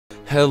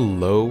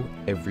Hello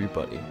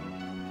everybody,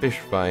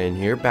 Fishfine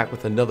here, back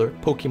with another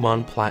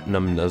Pokemon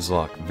Platinum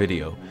Nuzlocke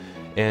video.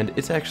 And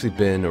it's actually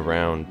been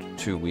around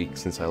 2 weeks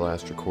since I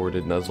last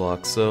recorded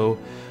Nuzlocke, so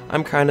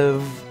I kind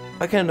of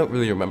don't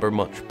really remember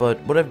much,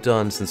 but what I've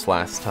done since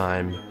last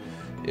time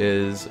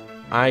is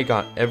I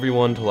got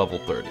everyone to level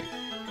 30.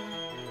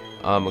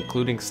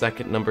 Including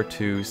second number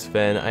 2,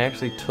 Sven. I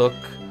actually took,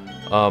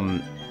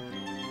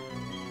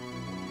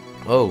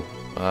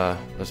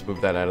 let's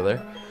move that out of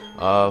there.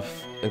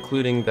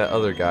 Including that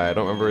other guy, I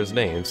don't remember his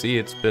name. See,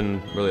 it's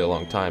been really a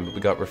long time, but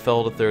we got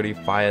Rafael to 30,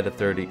 Faya to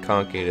 30,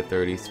 Conke to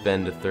 30,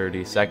 Sven to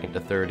 30, Second to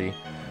 30,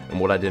 and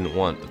what I didn't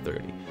want to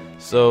 30.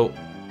 So,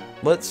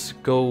 let's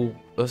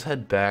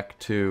head back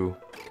to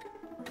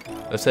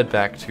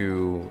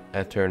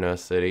Eterna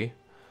City,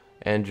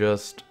 and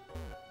just,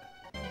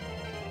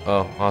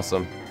 oh,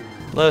 awesome.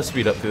 Let us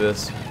speed up through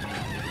this.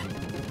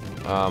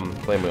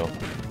 Flame Wheel.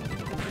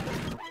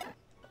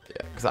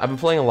 I've been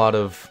playing a lot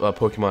of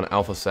Pokemon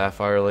Alpha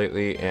Sapphire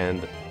lately,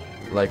 and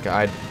like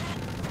I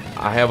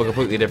have a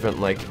completely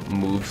different like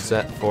move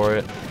set for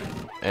it,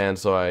 and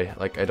so I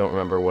don't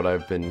remember what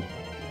I've been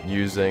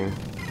using.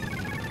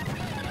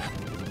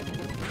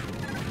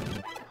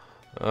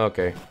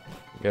 Okay,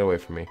 get away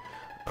from me.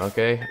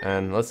 Okay,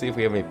 and let's see if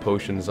we have any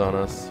potions on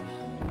us.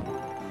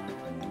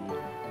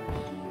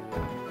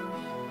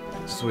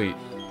 Sweet,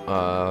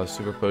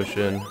 super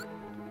potion.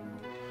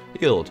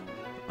 Healed.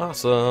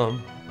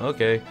 Awesome.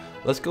 Okay,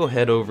 let's go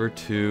head over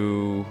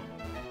to...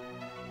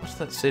 what's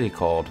that city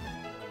called?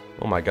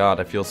 Oh my god,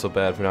 I feel so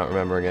bad for not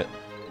remembering it.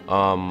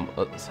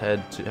 Let's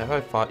head to... have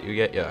I fought you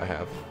yet? Yeah, I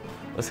have.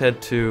 Let's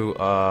head to,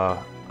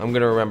 I'm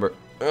gonna remember...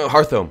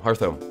 Hearthome.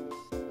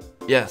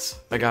 Yes,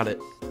 I got it.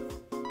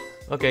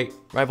 Okay,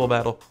 rival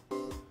battle.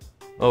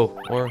 Oh,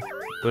 or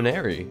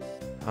Bonary.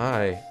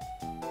 Hi.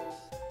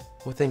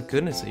 Oh, thank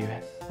goodness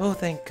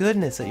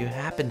that you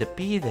happened to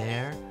be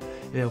there.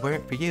 If it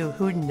weren't for you,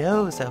 who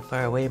knows how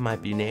far away my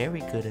Bunary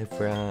could have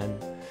run.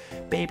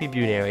 Baby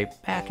Bunary,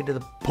 back into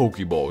the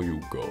Pokeball you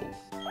go.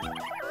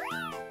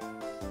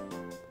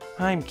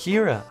 I'm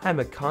Kira. I'm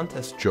a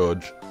contest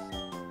judge.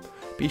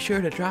 Be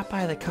sure to drop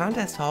by the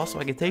contest hall so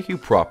I can take you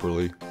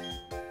properly.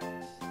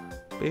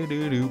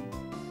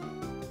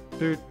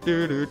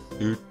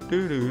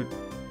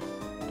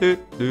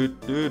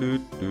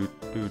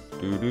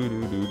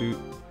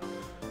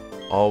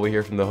 All we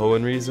hear from the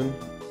Hoenn reason?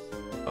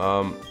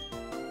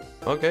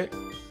 Okay.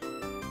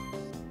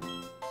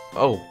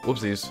 Oh,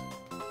 whoopsies.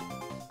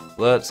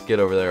 Let's get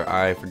over there.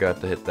 I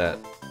forgot to hit that.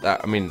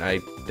 I mean,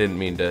 I didn't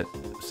mean to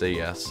say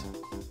yes.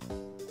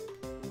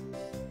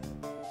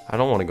 I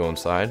don't want to go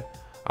inside.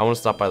 I want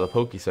to stop by the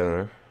Poke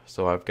Center,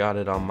 so I've got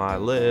it on my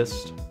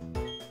list.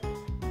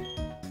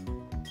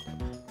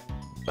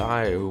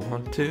 I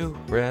want to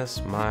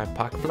rest my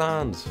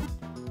pocketblons.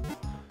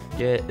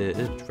 Get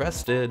it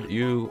rested,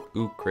 you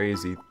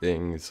crazy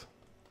things.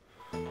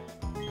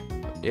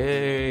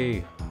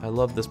 Yay! I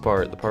love this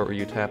part. The part where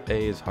you tap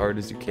A as hard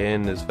as you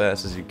can, as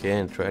fast as you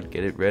can, try to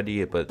get it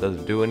ready, but it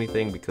doesn't do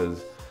anything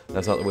because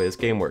that's not the way this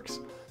game works.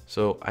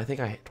 So I think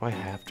do I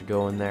have to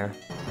go in there?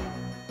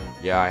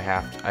 Yeah, I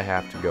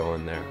have to go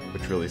in there,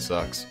 which really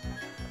sucks.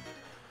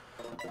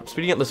 I'm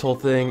speeding up this whole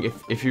thing.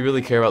 If you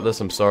really care about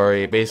this, I'm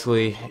sorry.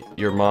 Basically,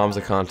 your mom's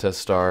a contest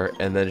star,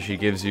 and then she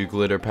gives you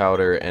glitter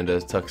powder and a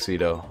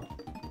tuxedo.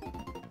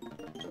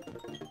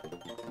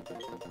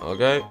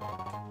 Okay.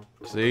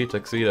 See,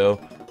 tuxedo.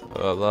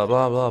 Blah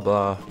blah blah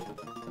blah.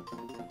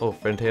 Oh,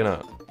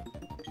 Fantana.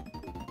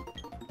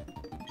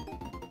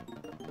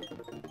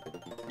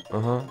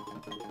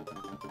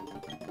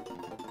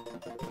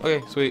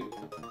 Okay, sweet.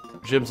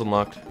 Gym's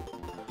unlocked.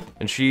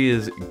 And she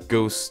is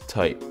ghost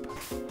type.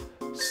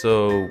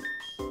 So,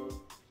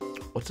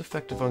 what's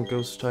effective on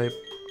ghost type?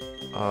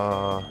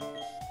 I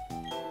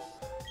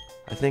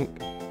think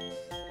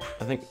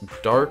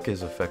dark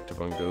is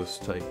effective on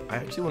ghost type. I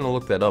actually want to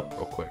look that up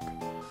real quick.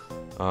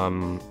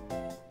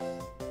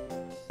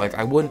 Like,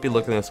 I wouldn't be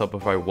looking this up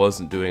if I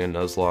wasn't doing a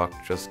Nuzlocke,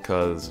 just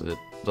cause it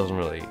wouldn't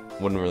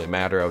really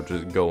matter. I would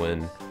just go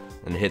in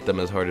and hit them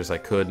as hard as I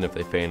could, and if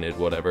they fainted,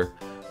 whatever.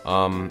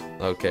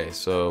 Okay,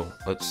 so,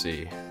 let's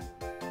see.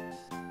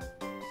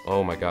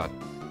 Oh my god.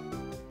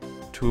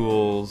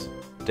 Tools,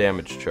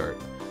 damage chart.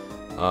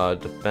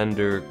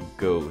 Defender,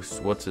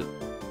 ghost. What's it?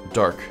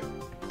 Dark.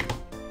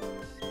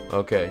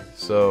 Okay,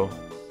 so,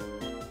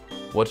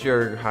 what's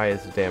your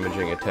highest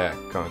damaging attack,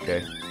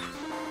 Conke?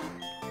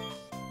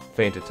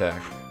 Faint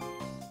attack.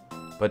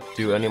 But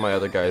do any of my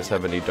other guys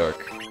have any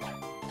dark?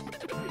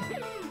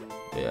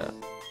 Yeah.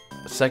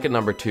 Second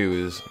number 2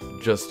 is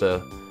just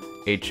a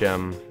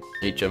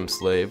HM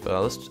slave.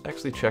 Let's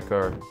actually check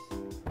our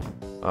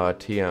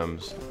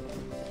TMs.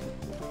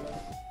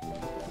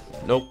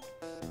 Nope.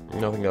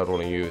 Nothing I'd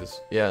want to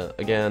use. Yeah,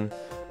 again,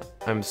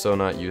 I'm so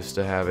not used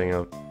to having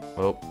a...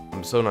 oh,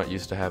 I'm so not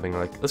used to having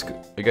like... let's go.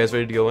 Are you guys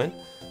ready to go in?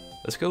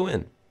 Let's go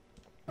in.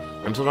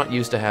 I'm so not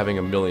used to having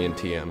a million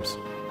TMs.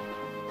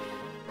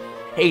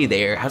 Hey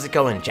there, how's it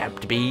going,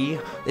 chap-to-be?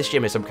 This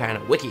gym is some kind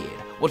of wicked.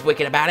 What's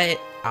wicked about it?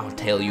 I'll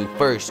tell you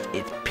first,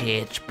 it's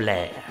pitch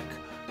black.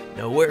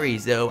 No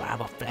worries though, I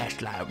have a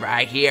flashlight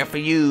right here for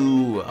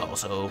you.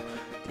 Also,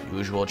 the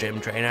usual gym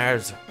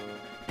trainers,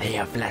 they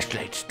have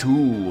flashlights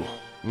too,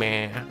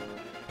 man.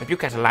 If you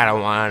catch a light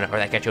on one, or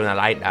they catch you in the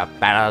light, the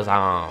battle's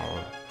on.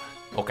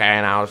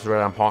 Okay, now it's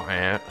really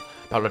important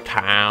about the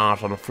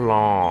tiles on the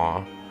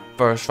floor.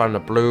 First, find the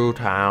blue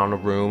tile in the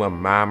room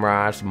and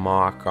memorize the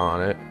mark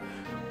on it.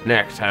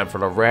 Next, head for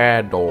the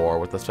red door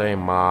with the same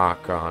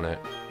mark on it.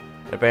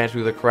 Advance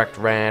through the correct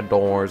red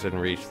doors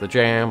and reach the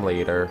jam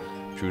leader.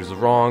 Choose the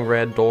wrong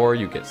red door,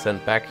 you get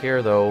sent back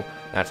here though.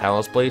 That's how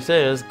this place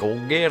is. Go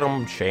get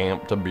 'em,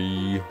 champ to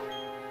be.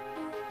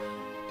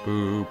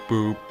 Boop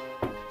boop.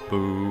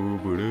 Boo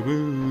boo doo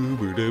boo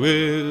boo doo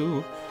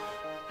boo.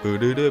 Boo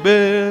doo doo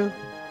boo.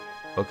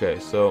 Okay,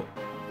 so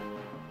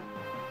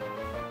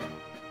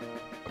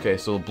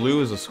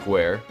blue is a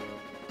square.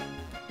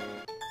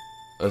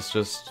 Let's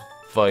just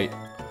fight.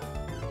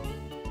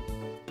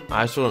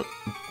 I just want.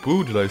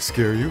 Boo! Did I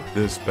scare you?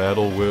 This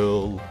battle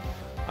will.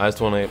 I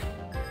just want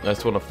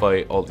to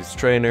fight all these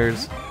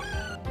trainers.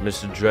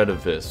 Mr.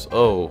 Dredavis.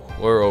 Oh,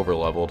 we're over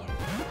leveled.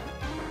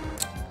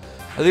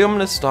 I think I'm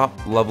gonna stop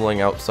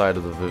leveling outside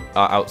of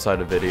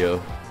the video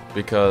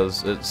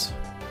because it's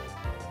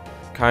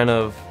kind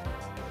of.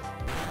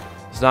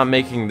 It's not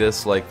making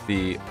this like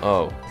the.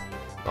 Oh,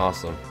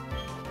 awesome.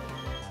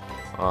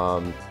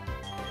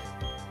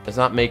 It's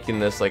not making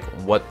this like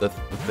what the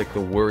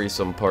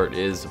worrisome part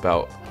is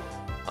about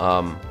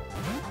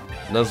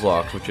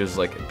Nuzlocke, which is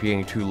like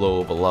being too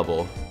low of a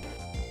level.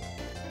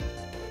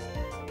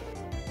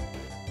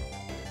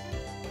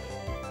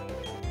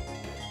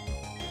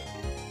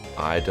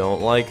 I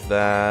don't like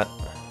that.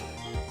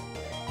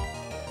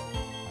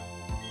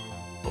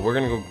 But we're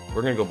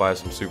gonna go buy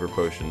some super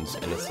potions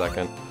in a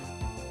second.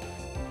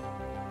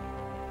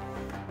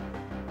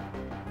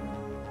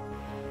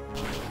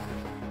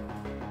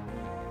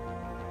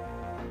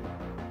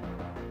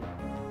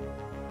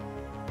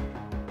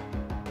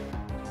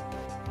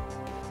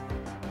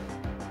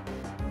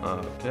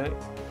 Okay.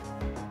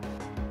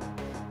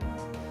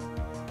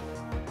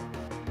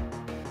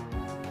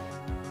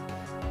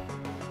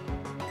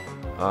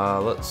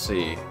 Let's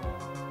see.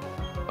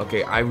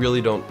 Okay, I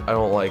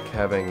don't like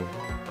having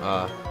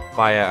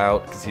Faya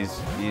out because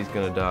he's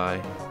gonna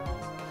die.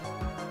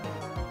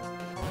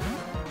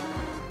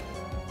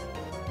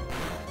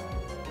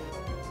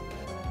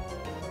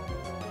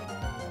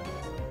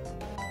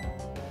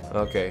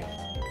 Okay,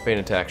 Feint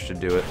attack should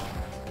do it.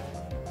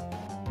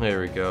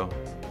 There we go.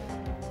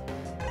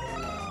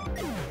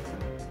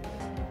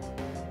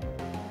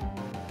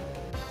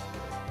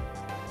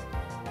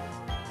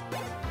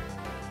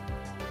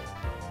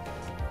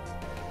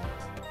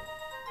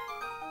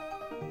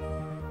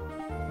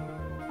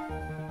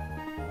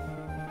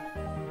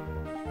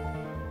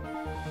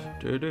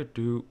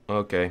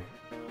 Okay,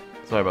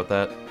 sorry about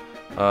that.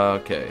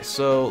 Okay,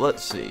 so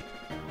let's see.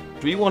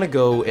 Do we want to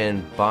go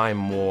and buy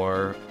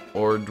more,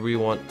 or do we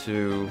want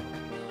to,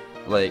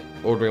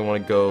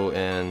 go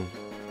and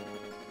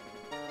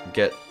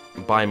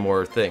buy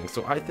more things?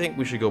 So I think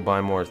we should go buy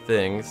more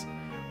things.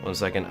 1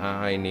 second,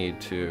 I need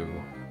to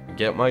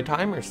get my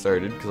timer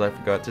started because I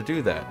forgot to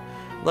do that.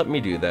 Let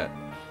me do that.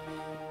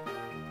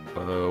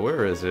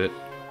 Where is it?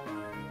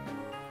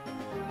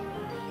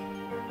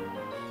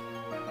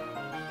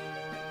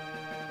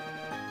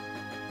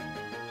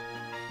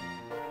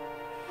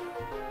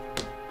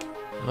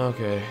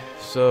 Okay,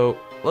 so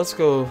let's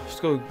go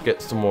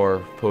get some more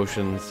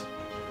potions.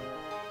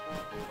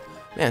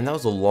 Man, that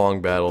was a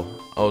long battle.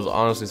 I was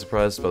honestly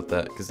surprised about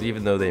that, because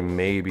even though they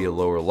may be a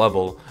lower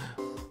level,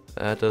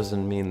 that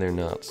doesn't mean they're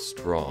not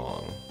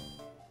strong.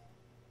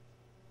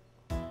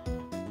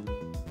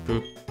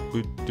 Would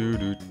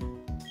you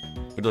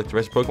like to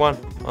race your Pokemon?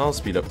 I'll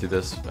speed up through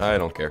this. I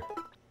don't care.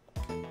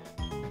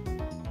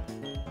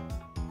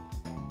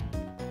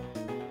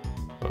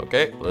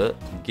 Okay, let's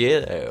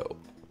get out.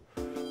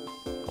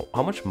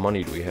 How much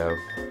money do we have?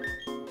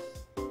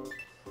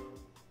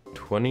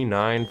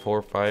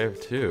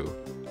 29,452.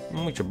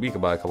 We could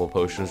buy a couple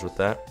potions with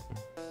that.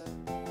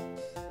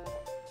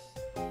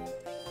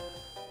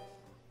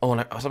 Oh,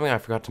 and something I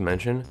forgot to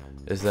mention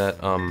is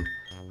that I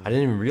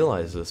didn't even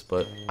realize this,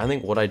 but I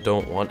think what I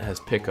don't want has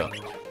pickup.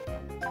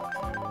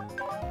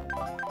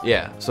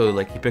 Yeah, so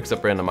like he picks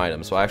up random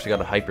items. So I actually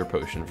got a hyper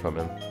potion from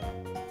him,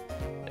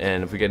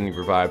 and if we get any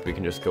revived, we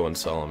can just go and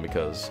sell them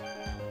because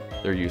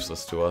they're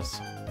useless to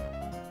us.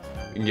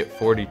 We can get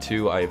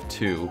 42, I have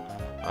 2.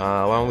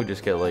 Why don't we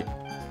just get like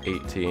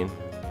 18?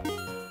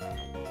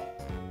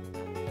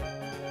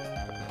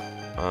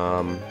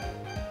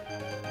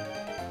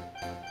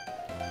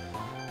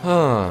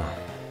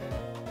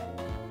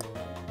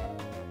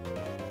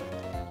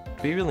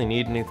 Do we really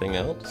need anything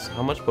else?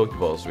 How much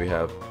Pokeballs do we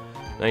have?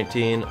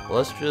 19.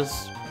 Let's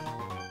just...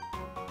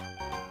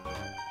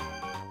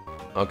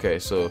 Okay,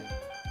 so...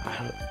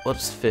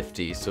 What's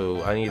 50?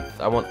 So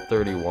I want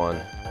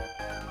 31.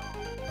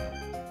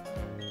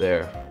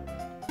 There.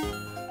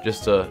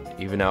 Just to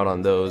even out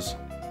on those.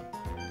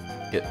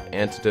 Get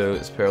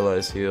Antidote,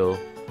 Paralyzed Heal.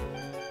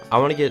 I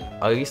want to get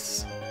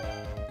Ice.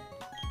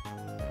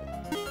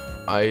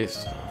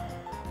 Ice.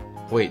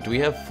 Wait, do we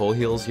have full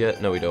heals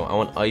yet? No, we don't. I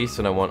want ice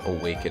and I want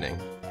awakening.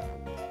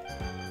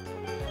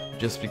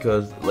 Just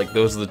because, like,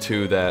 those are the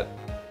two that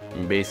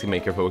basically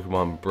make your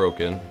Pokemon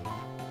broken.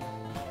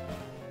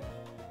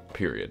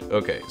 Period.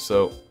 Okay,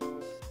 so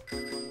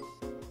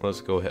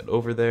let's go ahead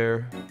over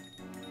there.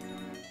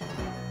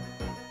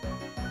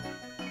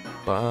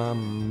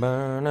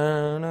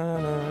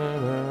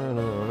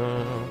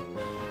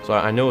 So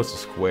I know it's a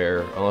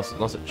square,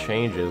 unless it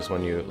changes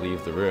when you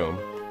leave the room.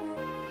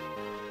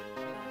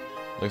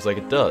 Looks like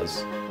it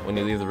does. When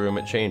you leave the room,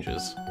 it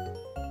changes.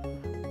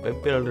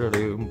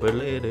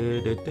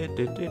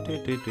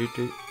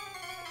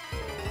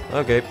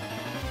 Okay.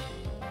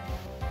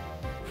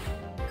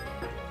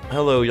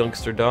 Hello,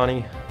 youngster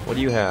Donnie. What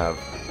do you have?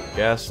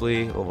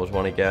 Ghastly, level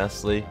 20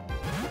 Ghastly.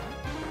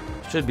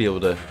 Should be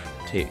able to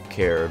take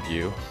care of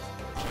you.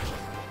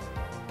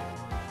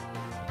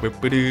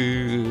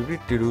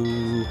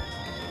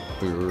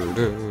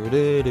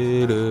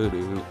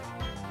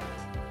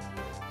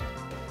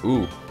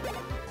 Ooh,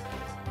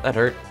 that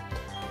hurt.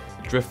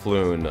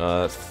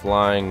 Drifloon,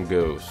 flying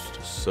ghost.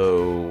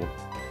 So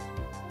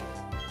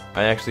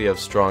I actually have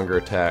stronger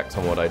attacks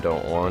on what I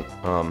don't want.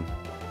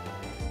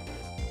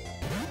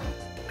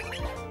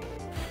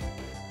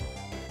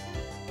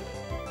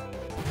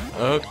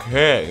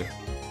 Okay.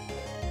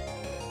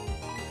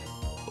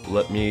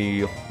 Let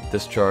me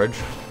discharge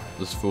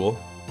this fool.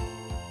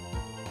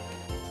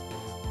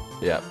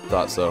 Yeah,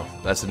 thought so.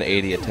 That's an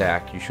 80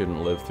 attack. You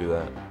shouldn't live through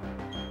that.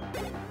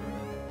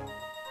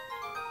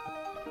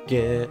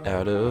 Get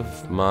out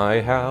of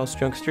my house,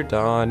 youngster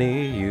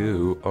Donnie.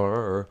 You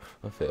are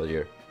a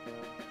failure.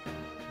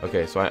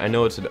 Okay, so I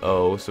know it's an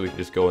O, so we can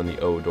just go in the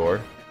O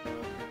door.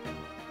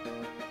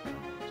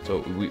 So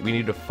we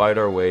need to fight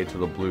our way to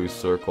the blue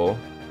circle.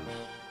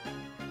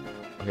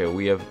 Okay,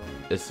 we have...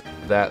 It's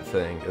that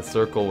thing. A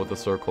circle with a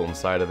circle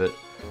inside of it.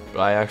 But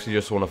I actually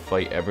just want to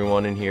fight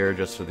everyone in here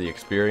just for the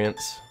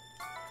experience.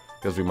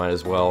 Because we might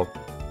as well.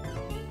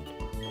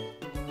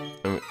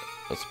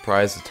 A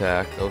surprise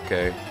attack,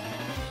 okay.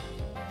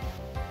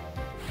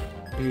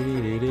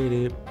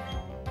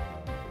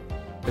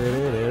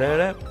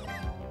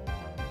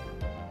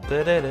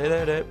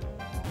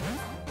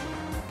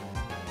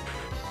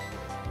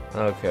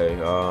 Okay,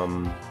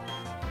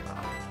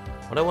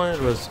 what I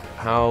wanted was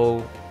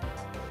how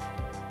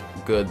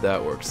good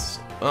that works.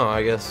 Oh,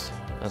 I guess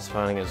that's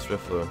fine against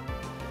Drifloon.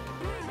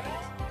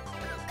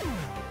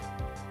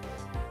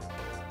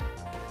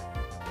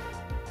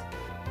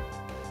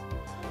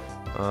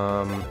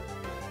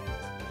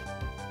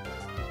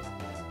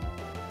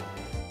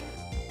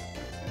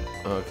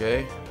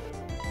 Okay.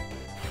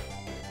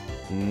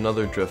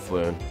 Another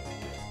Drifloon.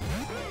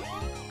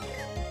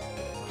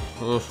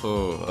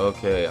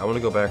 Okay, I want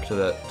to go back to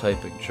that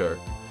typing chart.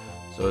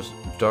 So it's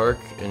Dark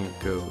and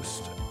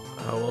Ghost.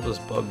 How well does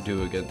Bug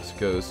do against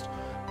Ghost?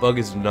 Bug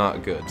is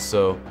not good,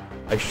 so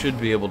I should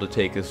be able to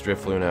take this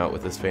Drifloon out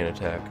with this Feint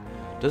attack.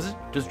 Does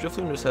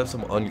Drifloon just have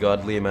some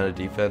ungodly amount of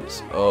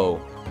defense?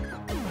 Oh.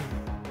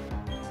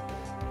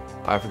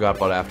 I forgot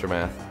about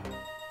Aftermath.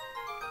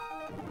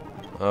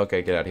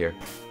 Okay, get out of here.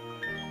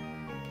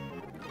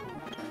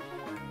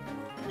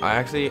 I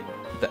actually,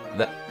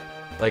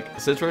 like,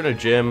 since we're in a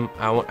gym,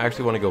 I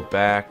actually want to go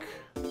back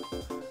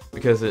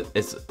because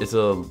it's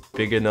a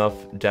big enough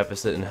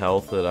deficit in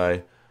health that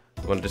I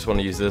just want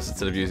to use this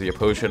instead of using a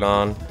potion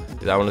on.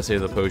 Because I want to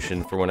save the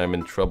potion for when I'm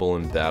in trouble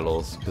in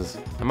battles. Because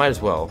I might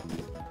as well.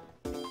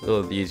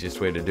 Really the easiest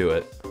way to do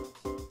it.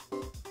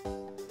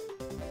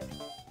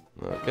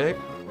 Okay.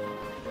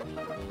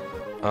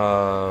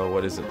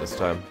 What is it this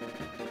time?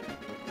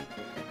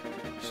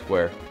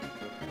 Square.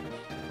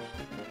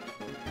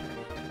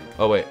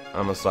 Oh wait,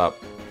 I'm gonna stop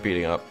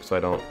beating up so I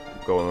don't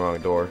go in the wrong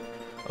door.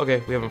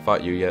 Okay, we haven't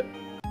fought you yet.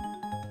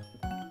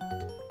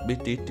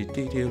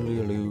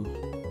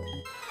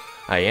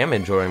 I am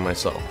enjoying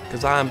myself,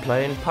 because I'm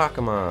playing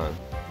Pokemon.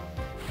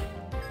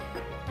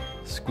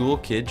 School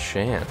Kid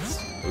Chance.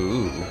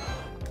 Ooh.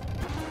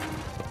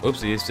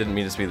 Oopsies, didn't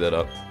mean to speed that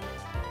up.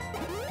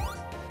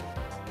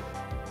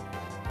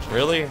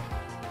 Really?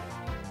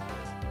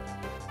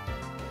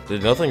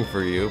 Did nothing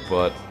for you,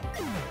 but...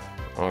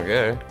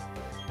 Okay.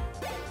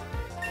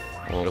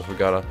 I guess we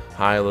got a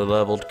highly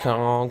leveled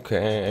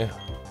Conky.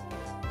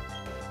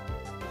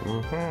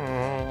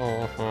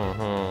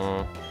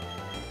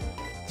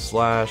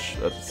 Slash,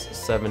 that's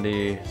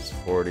 70, it's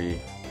 40.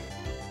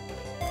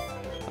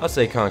 I'll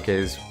say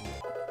Conky's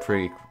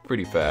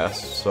pretty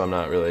fast, so I'm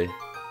not really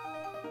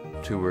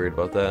too worried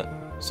about that.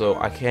 So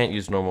I can't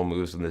use normal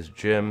moves in this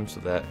gym, so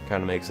that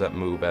kind of makes that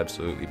move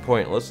absolutely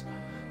pointless.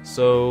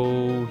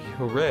 So,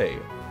 hooray.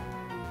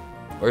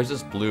 Where's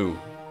this blue?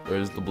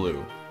 Where's the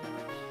blue?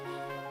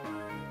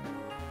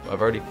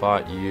 I've already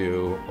fought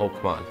you. Oh,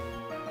 come on.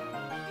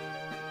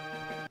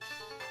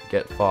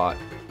 Get fought.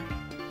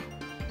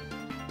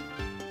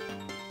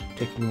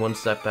 Taking one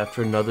step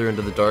after another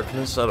into the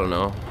darkness? I don't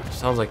know.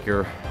 Sounds like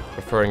you're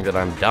referring that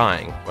I'm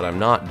dying, but I'm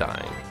not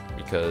dying.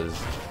 Because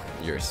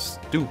you're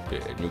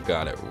stupid and you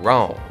got it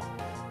wrong.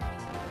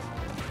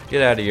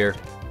 Get out of here.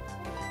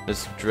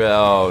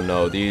 Oh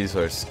no, these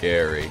are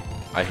scary.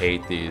 I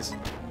hate these.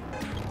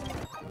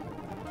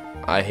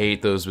 I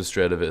hate those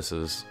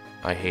Mistredivises.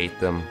 I hate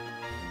them.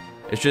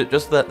 It's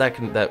just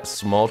that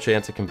small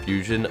chance of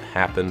confusion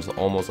happens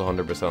almost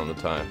 100% of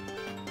the time.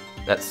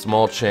 That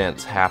small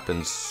chance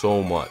happens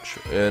so much,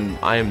 and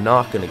I am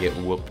not gonna get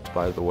whooped,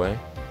 by the way.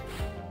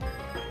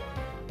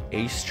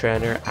 Ace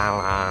Trainer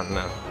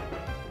Alan.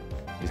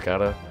 He's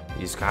got a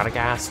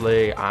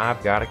Ghastly.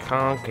 I've got a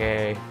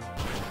Conky.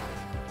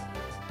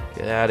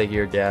 Get out of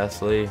here,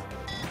 Ghastly.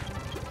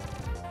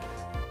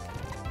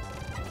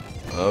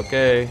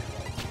 Okay.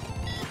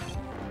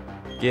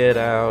 Get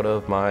out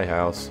of my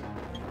house.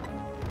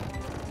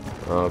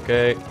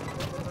 Okay.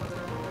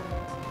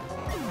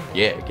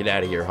 Yeah, get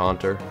out of here,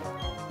 Haunter.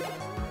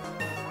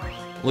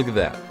 Look at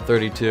that,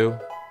 32.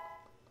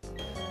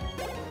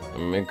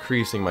 I'm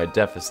increasing my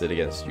deficit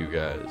against you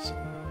guys.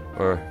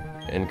 Or,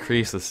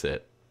 increase the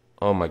sit.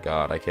 Oh my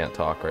god, I can't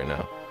talk right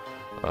now.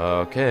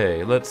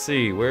 Okay, let's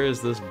see, where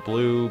is this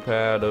blue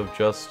pad of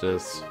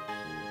justice?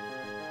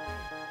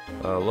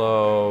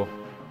 Hello?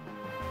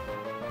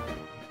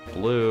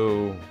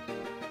 Blue.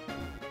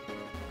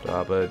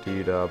 Da ba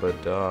dee da ba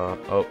da.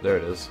 Oh, there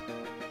it is.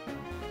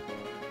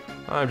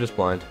 I'm just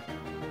blind.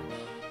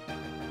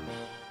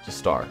 It's a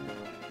star.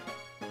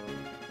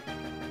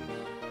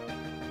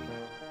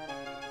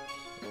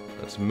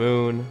 That's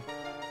moon.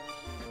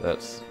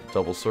 That's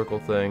double circle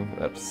thing.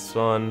 That's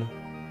sun.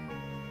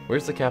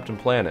 Where's the Captain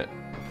Planet?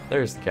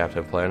 There's the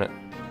Captain Planet.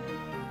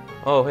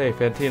 Oh, hey,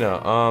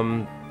 Fantina.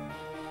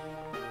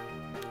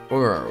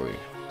 Where are we?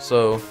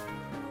 So,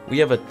 we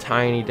have a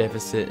tiny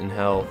deficit in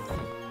health.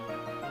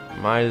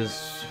 Do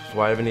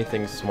I have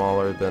anything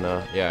smaller than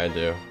a... Yeah, I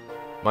do.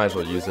 Might as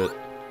well use it.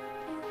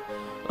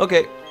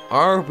 Okay,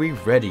 are we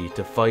ready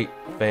to fight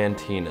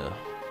Fantina?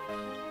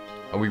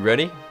 Are we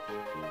ready?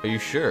 Are you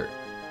sure?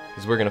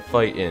 Because we're gonna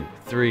fight in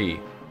 3.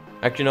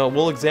 Actually, no,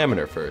 we'll examine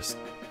her first.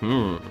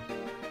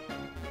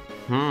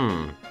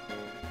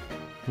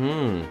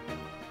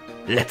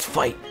 Let's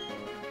fight.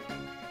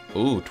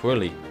 Ooh,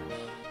 twirly.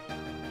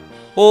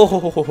 Oh, ho,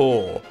 ho, ho,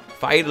 ho.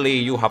 Finally,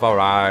 you have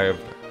arrived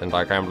in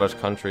the gambler's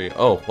country.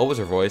 Oh, what was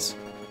her voice?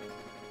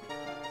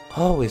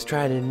 Always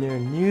trying to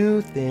learn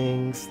new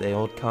things. The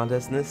old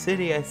contest in the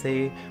city, I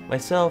say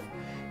myself,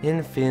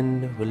 in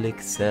Finn will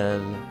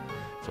excel.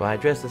 So I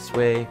dress this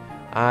way.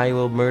 I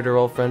will murder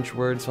all French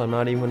words, so I'm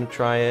not even going to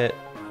try it.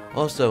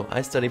 Also,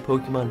 I study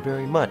Pokemon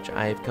very much.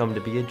 I have come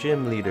to be a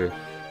gym leader.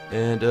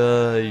 And,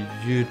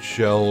 you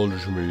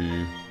challenge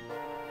me.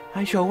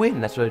 I shall win.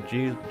 That's what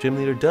a gym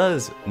leader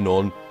does.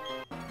 None.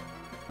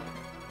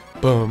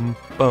 Bum,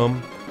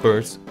 bum.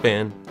 First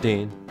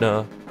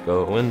Fantina.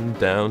 Going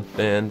down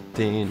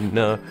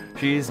Fantina.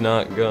 She's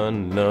not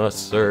gonna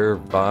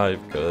survive,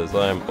 cause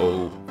I'm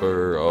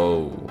over.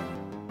 Oh.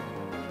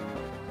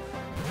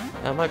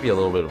 That might be a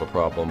little bit of a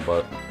problem,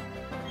 but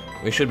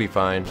we should be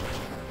fine.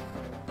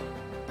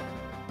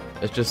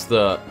 It's just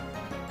the,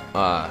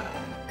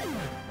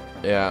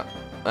 yeah,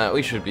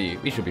 we should be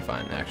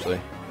fine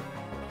actually.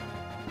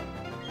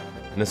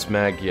 Miss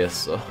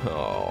Magius,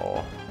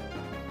 oh,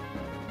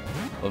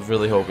 I was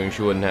really hoping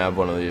she wouldn't have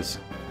one of these,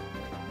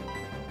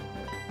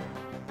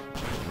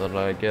 but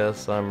I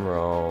guess I'm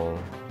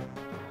wrong.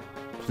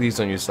 Please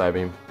don't use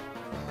Psybeam.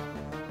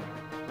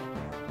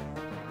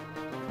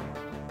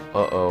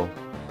 Uh-oh.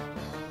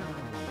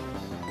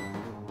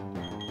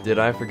 Did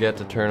I forget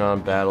to turn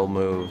on battle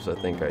moves? I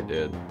think I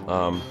did.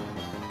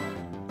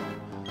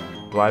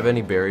 Do I have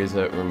any berries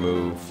that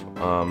remove,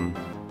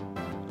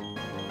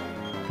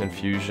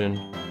 confusion?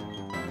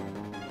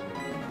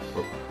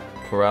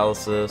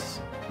 Paralysis?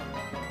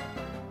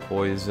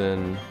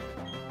 Poison?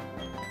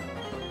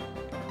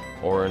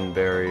 Oran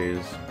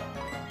berries?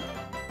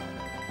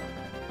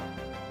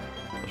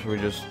 Should we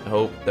just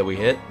hope that we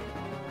hit?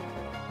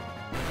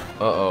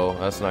 Uh-oh,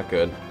 that's not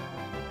good.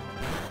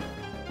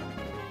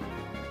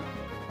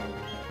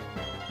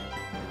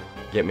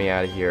 Get me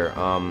out of here.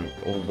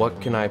 Well,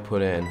 what can I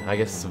put in? I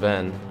guess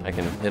Sven. I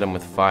can hit him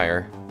with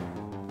fire.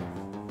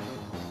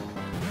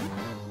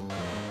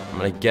 I'm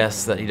gonna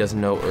guess that he doesn't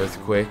know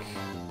Earthquake.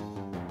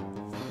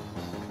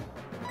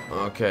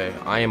 Okay,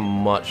 I am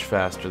much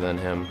faster than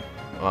him.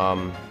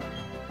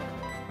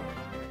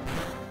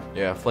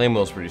 Yeah, Flame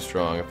Wheel's pretty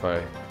strong if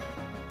I...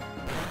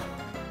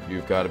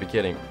 You've got to be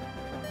kidding.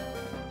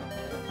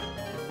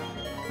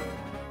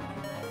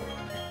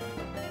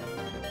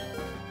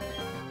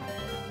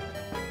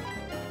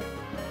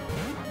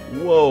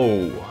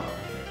 Whoa!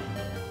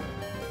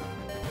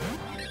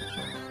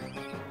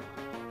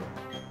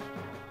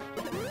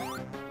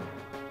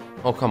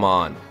 Oh, come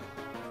on.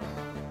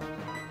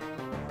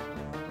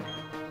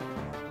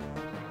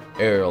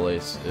 Aerial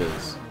Ace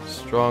is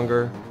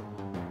stronger.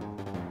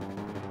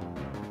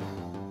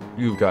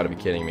 You've got to be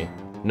kidding me.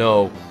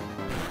 No.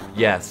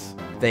 Yes.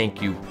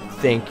 Thank you.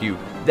 Thank you.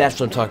 That's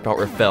what I'm talking about,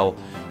 Rafael.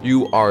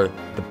 You are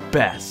the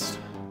best.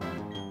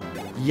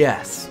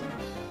 Yes.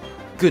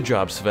 Good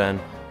job, Sven.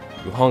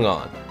 You hung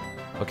on.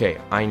 Okay,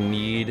 I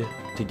need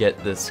to get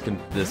this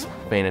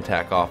Bane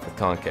attack off with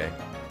Conke.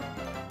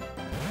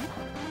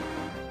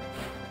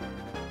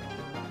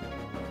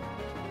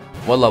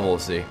 What level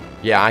is he?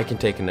 Yeah, I can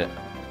take it.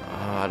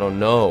 I don't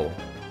know.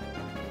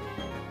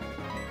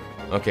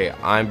 Okay,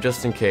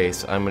 just in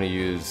case, I'm gonna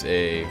use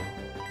a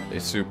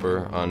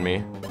super on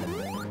me.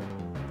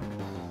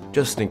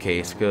 Just in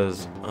case,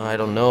 because I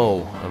don't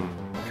know. I'm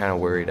kind of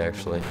worried,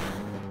 actually.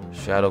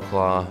 Shadow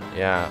Claw.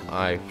 Yeah,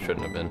 I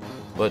shouldn't have been.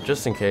 But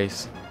just in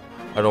case,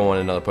 I don't want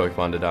another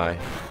Pokemon to die.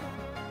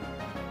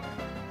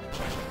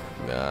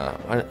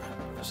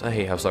 I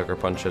hate how Sucker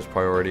Punch has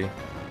priority.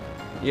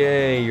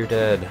 Yay, you're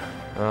dead.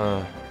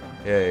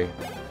 Yay.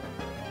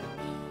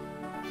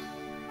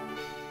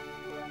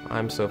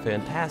 I'm so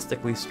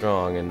fantastically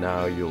strong, and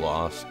now you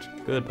lost.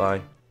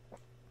 Goodbye.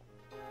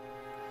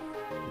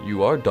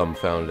 You are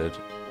dumbfounded.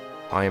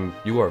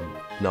 You are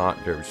not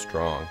very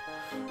strong.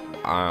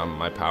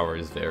 My power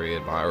is very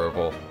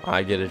admirable.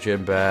 I get a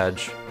gym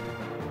badge.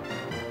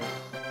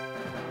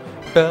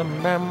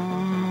 Bum,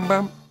 bum,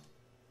 bum.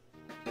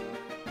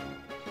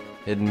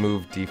 Hidden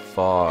move,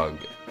 defog.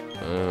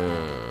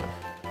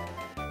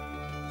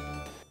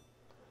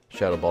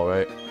 Shadow Ball,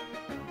 right?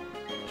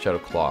 Shadow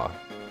Claw.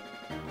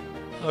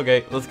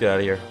 Okay, let's get out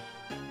of here.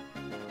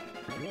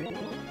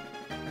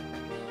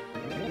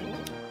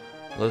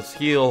 Let's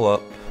heal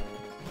up.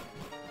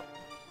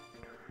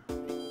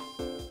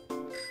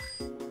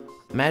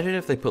 Imagine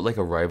if they put like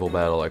a rival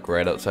battle like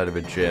right outside of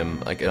a gym,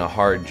 like in a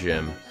hard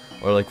gym,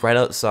 or like right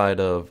outside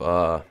of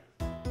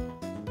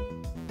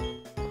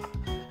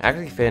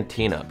actually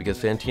Fantina, because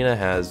Fantina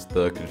has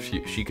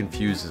she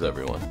confuses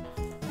everyone,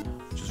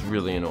 which is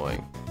really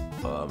annoying.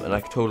 And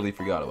I totally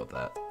forgot about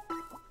that.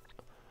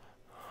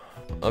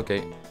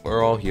 Okay,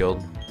 we're all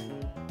healed.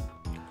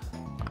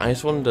 I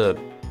just wanted to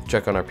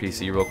check on our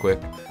PC real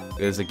quick,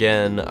 because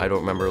again, I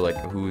don't remember like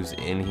who's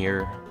in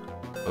here.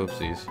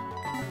 Oopsies.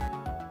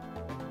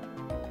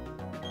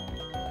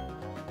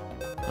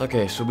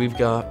 Okay, so we've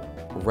got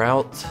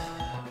Route,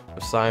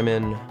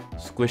 Simon,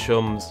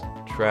 Squishums,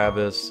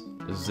 Travis,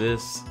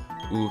 Zis,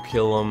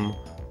 Killum,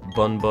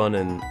 Bun Bun,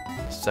 and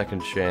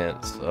Second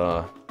Chance.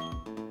 I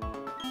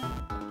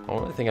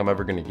don't really think I'm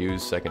ever going to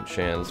use Second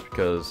Chance,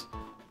 because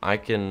I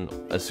can,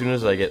 as soon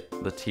as I get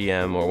the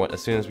TM, or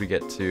as soon as we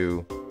get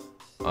to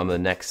the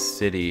next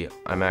city,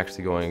 I'm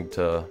actually going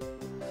to,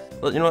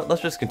 you know what,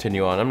 let's just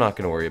continue on. I'm not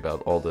going to worry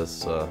about all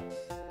this, oh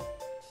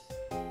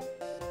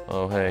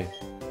hey,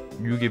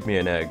 you give me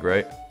an egg,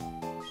 right?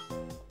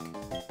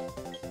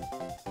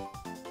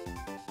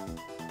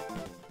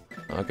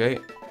 Okay,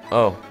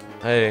 oh,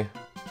 hey,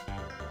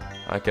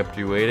 I kept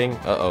you waiting,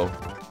 uh-oh.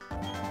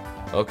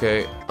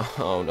 Okay,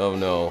 oh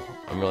no,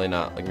 I'm really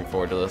not looking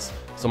forward to this.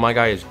 So my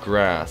guy is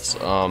grass,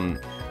 no,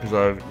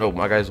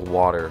 my guy's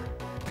water.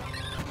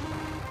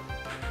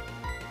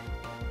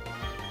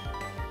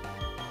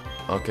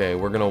 Okay,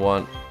 we're gonna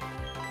want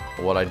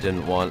what I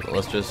didn't want.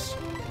 Let's just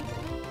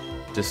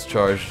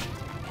discharge.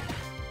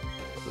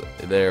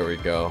 There we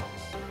go.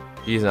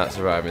 He's not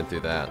surviving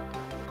through that.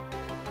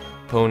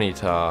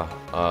 Ponyta,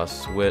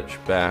 switch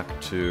back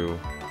to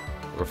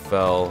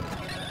Rafael.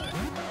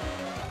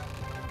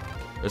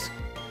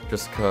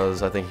 Just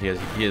because I think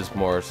he is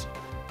more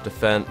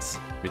defense,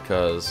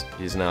 because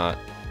he's not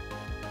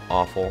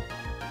awful.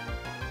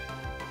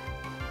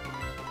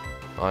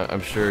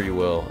 I'm sure you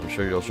will. I'm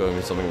sure you'll show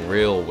me something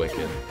real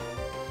wicked.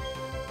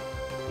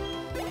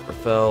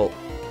 Rafael,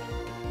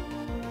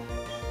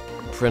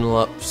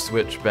 Prinlup,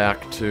 switch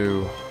back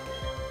to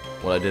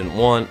what I didn't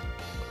want.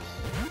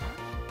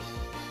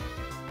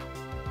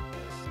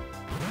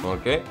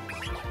 Okay.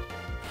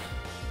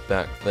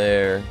 Back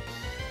there.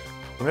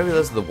 Maybe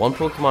this is the one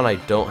Pokemon I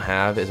don't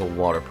have is a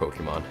water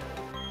Pokemon.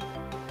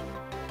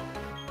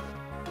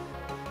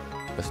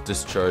 Let's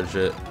discharge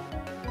it.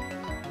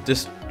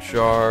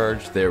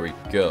 Discharge. There we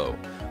go.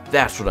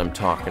 That's what I'm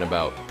talking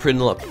about.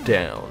 Prinlup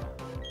down.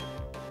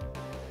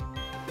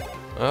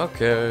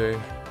 Okay.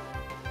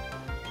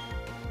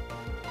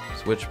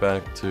 Switch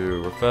back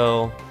to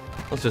Rafael.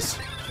 Let's just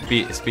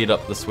speed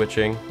up the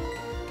switching,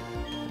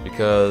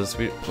 because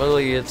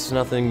really it's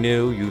nothing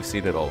new. You've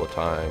seen it all the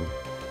time.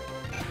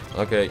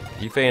 Okay,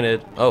 you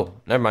fainted. Oh,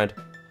 never mind.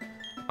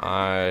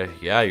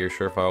 Yeah, your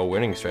surefire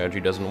winning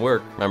strategy doesn't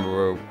work.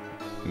 Remember,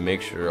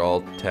 make sure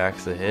all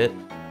attacks a hit.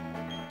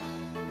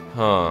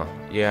 Huh?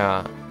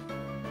 Yeah.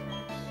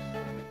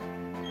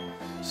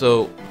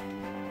 So,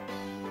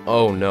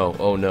 oh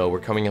no, we're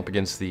coming up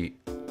against the.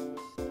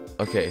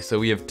 Okay, so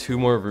we have 3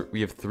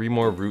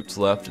 more routes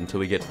left until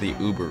we get to the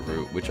Uber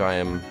route, which I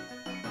am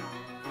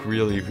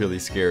really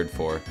scared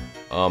for,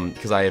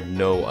 because I have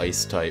no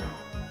ice type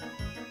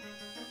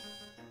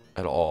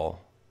at all.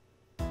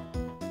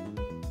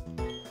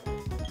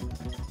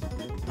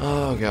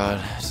 Oh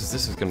god, this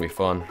is gonna be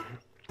fun.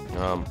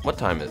 What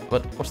time is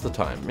what's the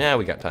time? Yeah,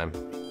 we got time.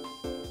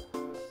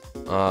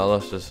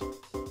 Let's just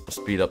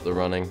speed up the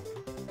running.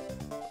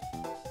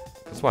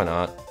 'Cause why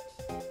not?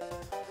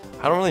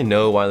 I don't really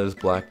know why those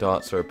black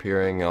dots are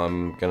appearing.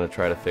 I'm gonna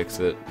try to fix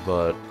it,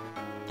 but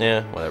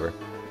yeah, whatever.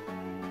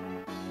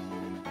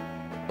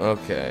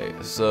 Okay,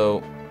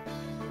 so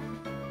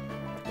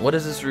what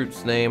is this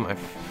route's name? I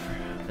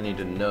need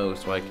to know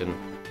so I can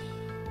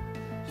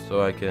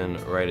so I can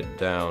write it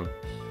down.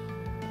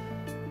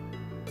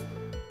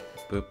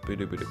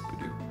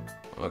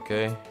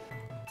 Okay.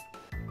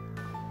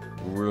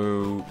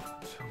 Route,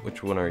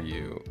 which one are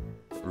you?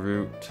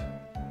 Route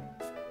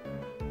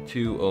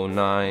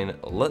 209.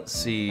 Let's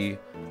see.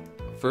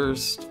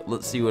 First,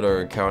 let's see what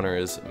our encounter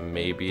is.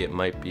 Maybe it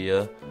might be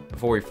a...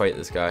 Before we fight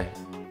this guy.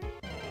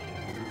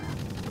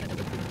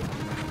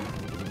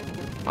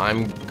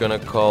 I'm gonna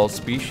call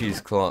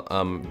species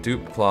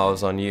dupe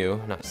claws on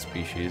you, not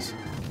species.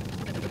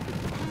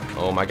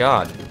 Oh my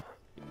god.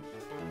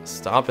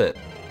 Stop it.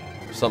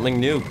 Something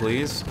new,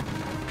 please.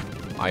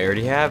 I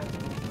already have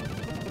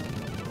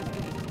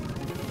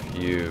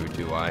you.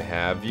 Do I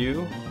have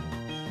you?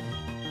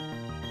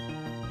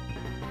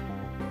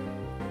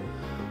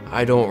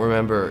 I don't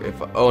remember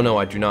if... Oh no,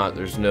 I do not.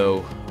 There's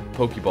no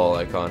Pokeball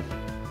icon.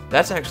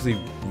 That's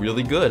actually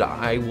really good.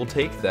 I will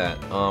take that.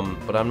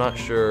 But I'm not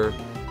sure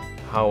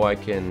how I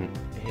can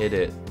hit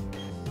it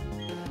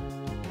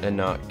and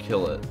not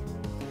kill it.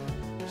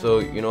 So,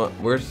 you know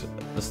what?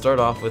 To start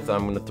off with,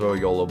 I'm going to throw a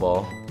YOLO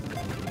Ball.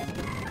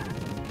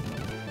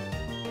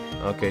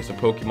 Okay, so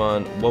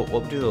Pokemon, what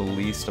will do the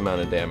least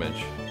amount of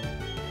damage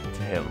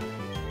to him?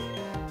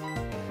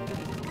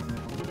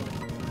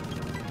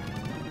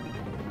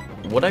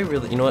 What I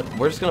really, you know what?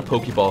 We're just gonna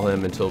Pokeball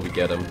him until we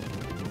get him.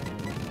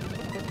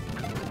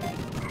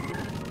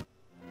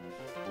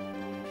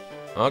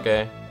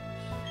 Okay.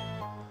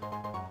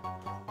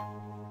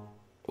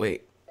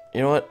 Wait,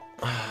 you know what?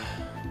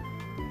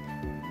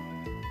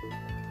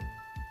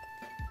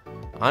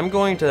 I'm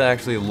going to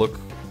actually look.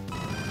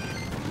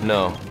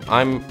 No,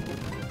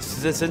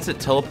 since it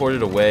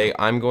teleported away,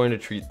 I'm going to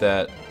treat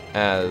that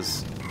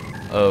as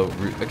a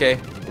okay,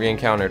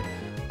 re-encountered.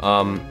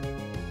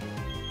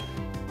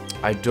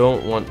 I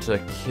don't want to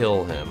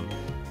kill him,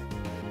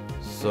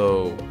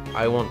 so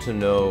I want to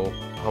know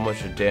how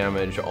much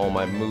damage all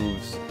my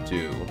moves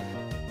do.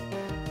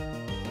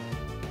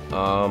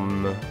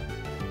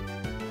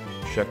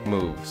 Check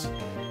moves.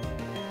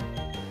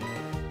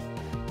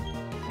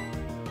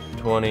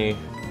 20,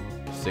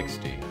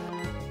 60.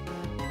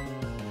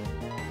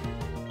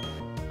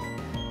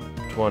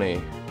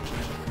 20.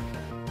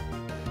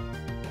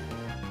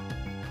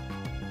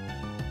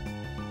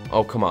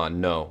 Oh, come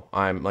on, no.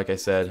 Like I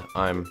said,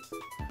 I'm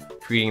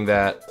treating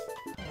that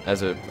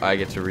as I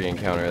get to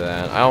re-encounter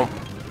that. I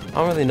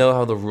don't really know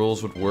how the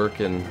rules would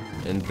work in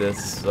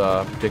this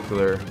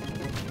particular.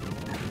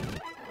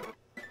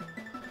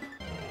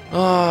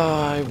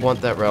 I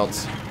want that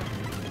route.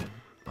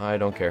 I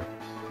don't care.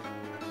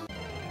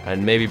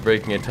 And maybe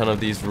breaking a ton of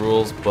these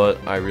rules, but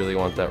I really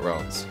want that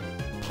route.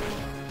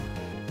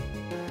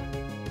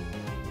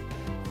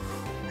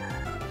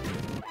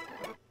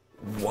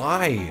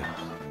 Why?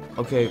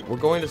 Okay, we're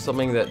going to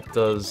something that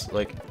does,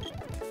 like...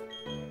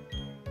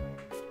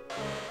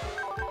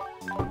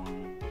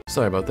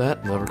 Sorry about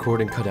that, the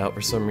recording cut out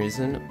for some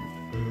reason.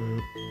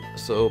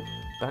 So,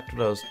 back to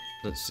what I was...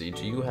 Let's see,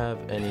 do you have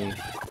any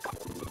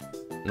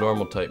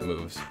normal type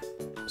moves?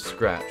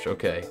 Scratch,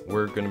 okay,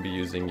 we're gonna be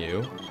using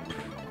you.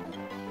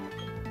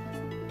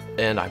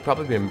 And I've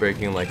probably been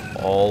breaking, like,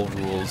 all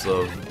rules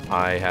of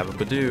I have a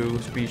Badoo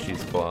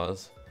species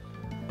clause.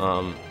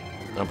 I'm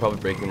probably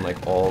breaking,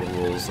 like, all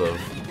rules of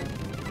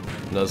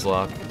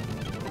Nuzlocke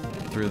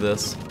through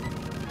this.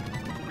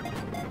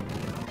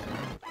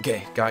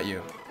 Okay, got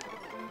you.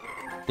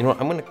 You know what,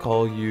 I'm gonna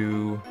call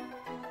you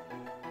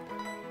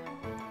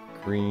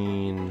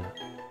Green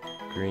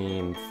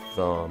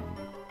Thumb.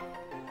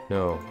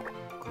 No.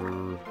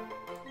 Greeno.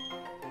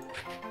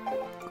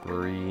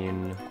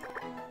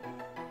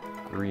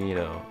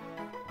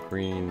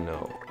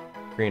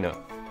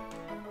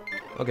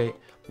 Okay, you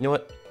know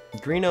what?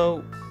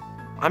 Greeno,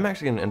 I'm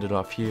actually gonna end it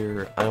off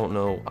here. I don't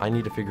know, I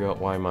need to figure out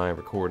why my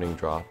recording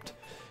dropped,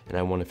 and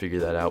I want to figure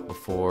that out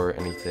before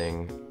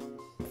anything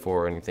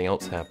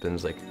else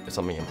happens, like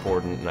something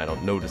important and I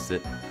don't notice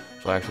it.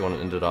 So I actually want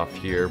to end it off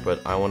here,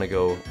 but I want to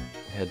go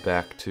head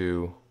back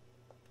to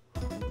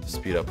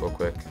speed up real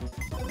quick.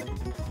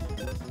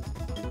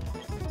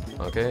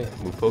 Okay,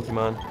 move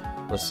Pokemon.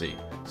 Let's see.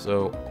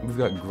 So we've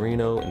got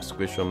Greeno and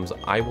Squishums.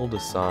 I will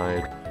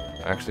decide.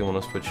 I actually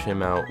want to switch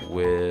him out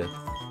with.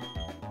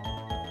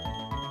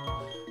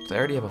 I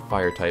already have a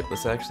fire type.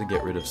 Let's actually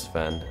get rid of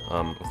Sven.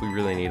 If we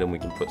really need him, we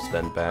can put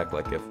Sven back.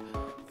 Like if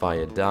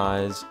Faya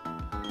dies.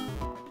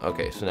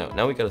 Okay, so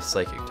now we got a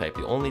psychic type.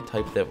 The only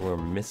type that we're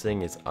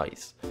missing is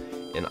ice,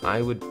 and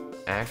I would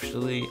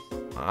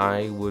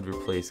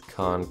replace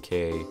Conk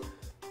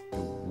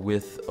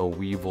with a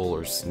Weevil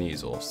or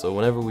Sneasel. So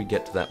whenever we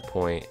get to that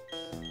point,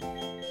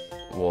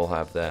 we'll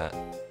have that.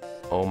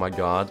 Oh my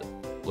God!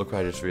 Look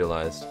what I just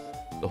realized.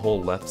 The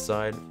whole left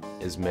side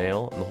is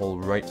male, and the whole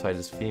right side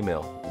is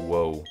female.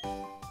 Whoa.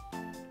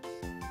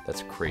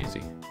 That's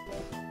crazy.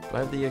 Do I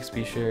have the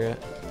XP share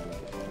yet?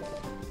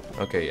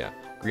 Okay, yeah.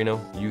 Greeno,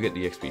 you get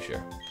the XP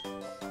share.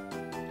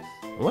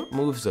 What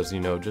moves does he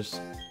know?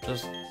 Just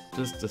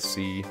to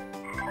see.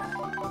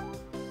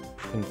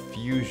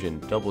 Confusion,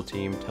 Double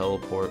Team,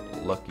 Teleport,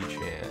 Lucky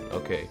Chan.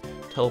 Okay,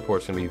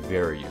 Teleport's gonna be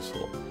very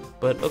useful.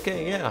 But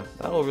okay, yeah,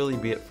 that'll really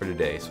be it for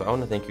today. So I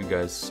want to thank you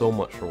guys so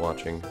much for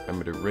watching.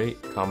 Remember to rate,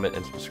 comment,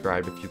 and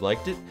subscribe if you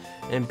liked it,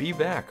 and be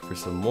back for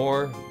some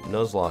more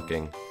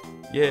Nuzlocking.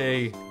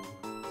 Yay!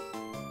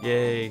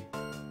 Yay!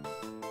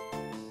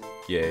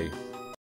 Yay.